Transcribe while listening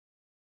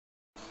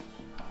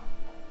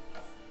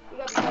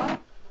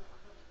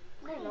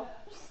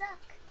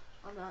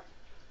I'm not.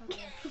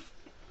 Okay.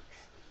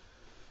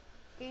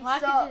 He Well,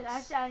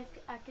 sucks. I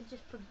could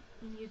just put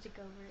music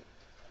over it.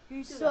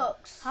 He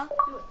sucks. Huh?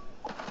 Do it.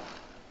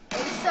 He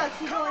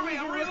sucks. You don't need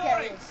to look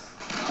at it.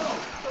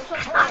 What's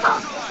up,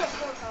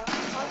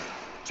 Huh?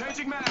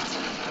 Changing maps.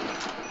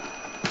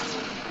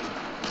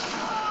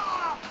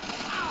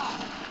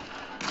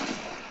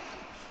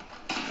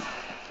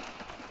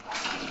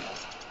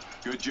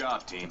 Good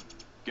job, team.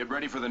 Get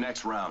ready for the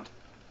next round.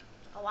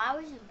 Oh, why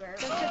was you burp?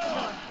 Go shut the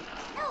door.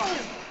 No.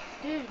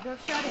 Dude, go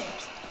shut it.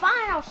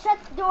 Fine, I'll shut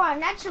the door. I'm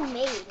not your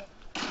maid.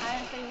 I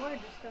didn't say a word,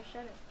 just go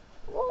shut it.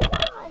 Well,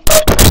 why?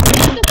 What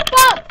the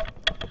fuck?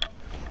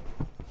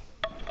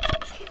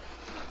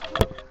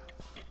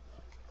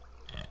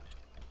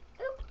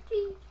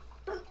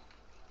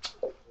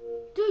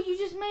 Dude, you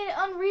just made it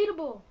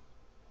unreadable.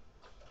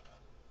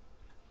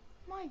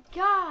 My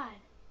God.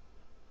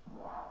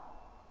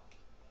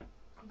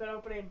 But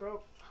open it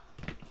broke.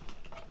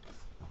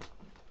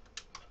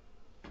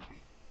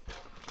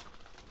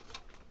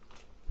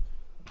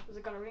 Has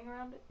it got a ring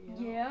around it?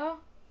 Yeah.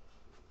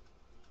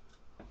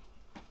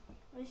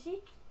 Let me see.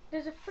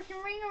 There's a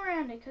freaking ring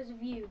around it because of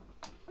you.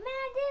 Man,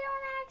 I did it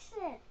on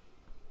accident.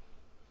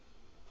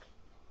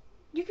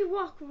 You could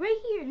walk right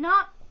here,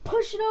 not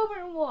push it over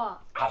and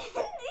walk. I didn't need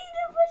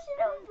to push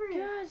it over.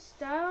 God,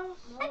 Styles.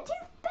 I'm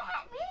too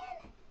fat,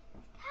 man.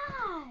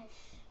 Gosh.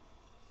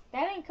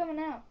 That ain't coming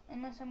out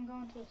unless I'm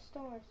going to the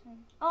store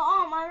soon.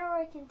 Oh, I know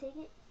where I can take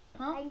it.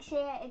 Huh? I can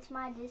say it's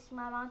my disc.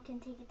 My mom can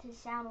take it to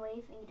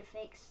Soundwave and get it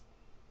fixed.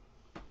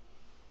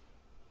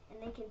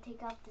 And they can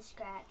take off the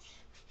scratch.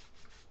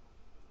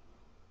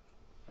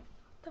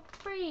 The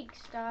freak,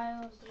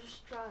 Styles.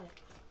 Just try it.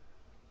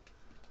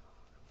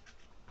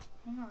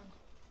 Hang on.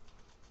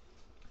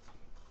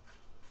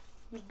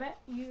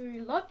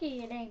 You're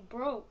lucky it ain't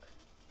broke.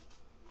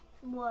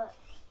 What?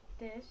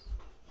 This.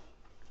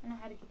 I know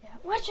how to get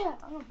that. Watch out!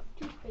 I'm gonna put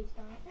toothpaste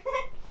on it.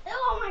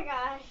 Oh my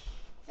gosh.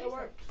 It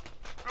works.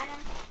 I know.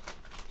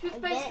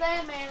 Toothpaste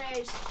and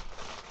mayonnaise.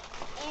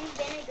 And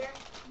vinegar.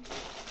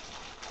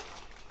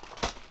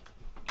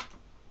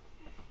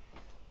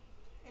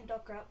 And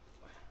duck crap.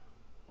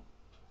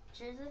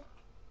 Is it?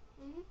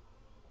 Mhm.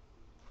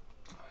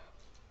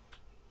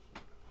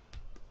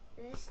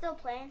 Is it still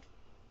playing?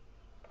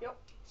 Yep.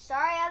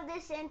 Sorry of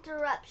this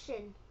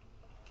interruption.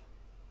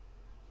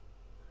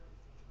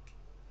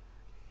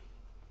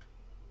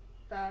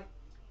 Bad.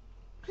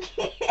 It's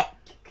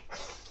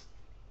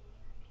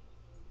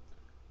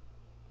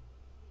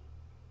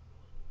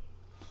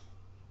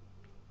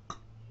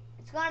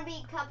gonna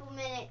be a couple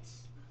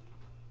minutes.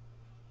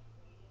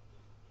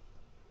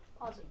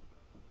 Pause it.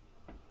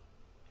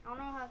 I don't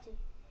know how to.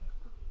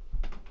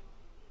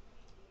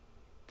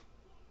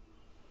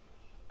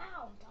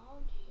 Ow, dog.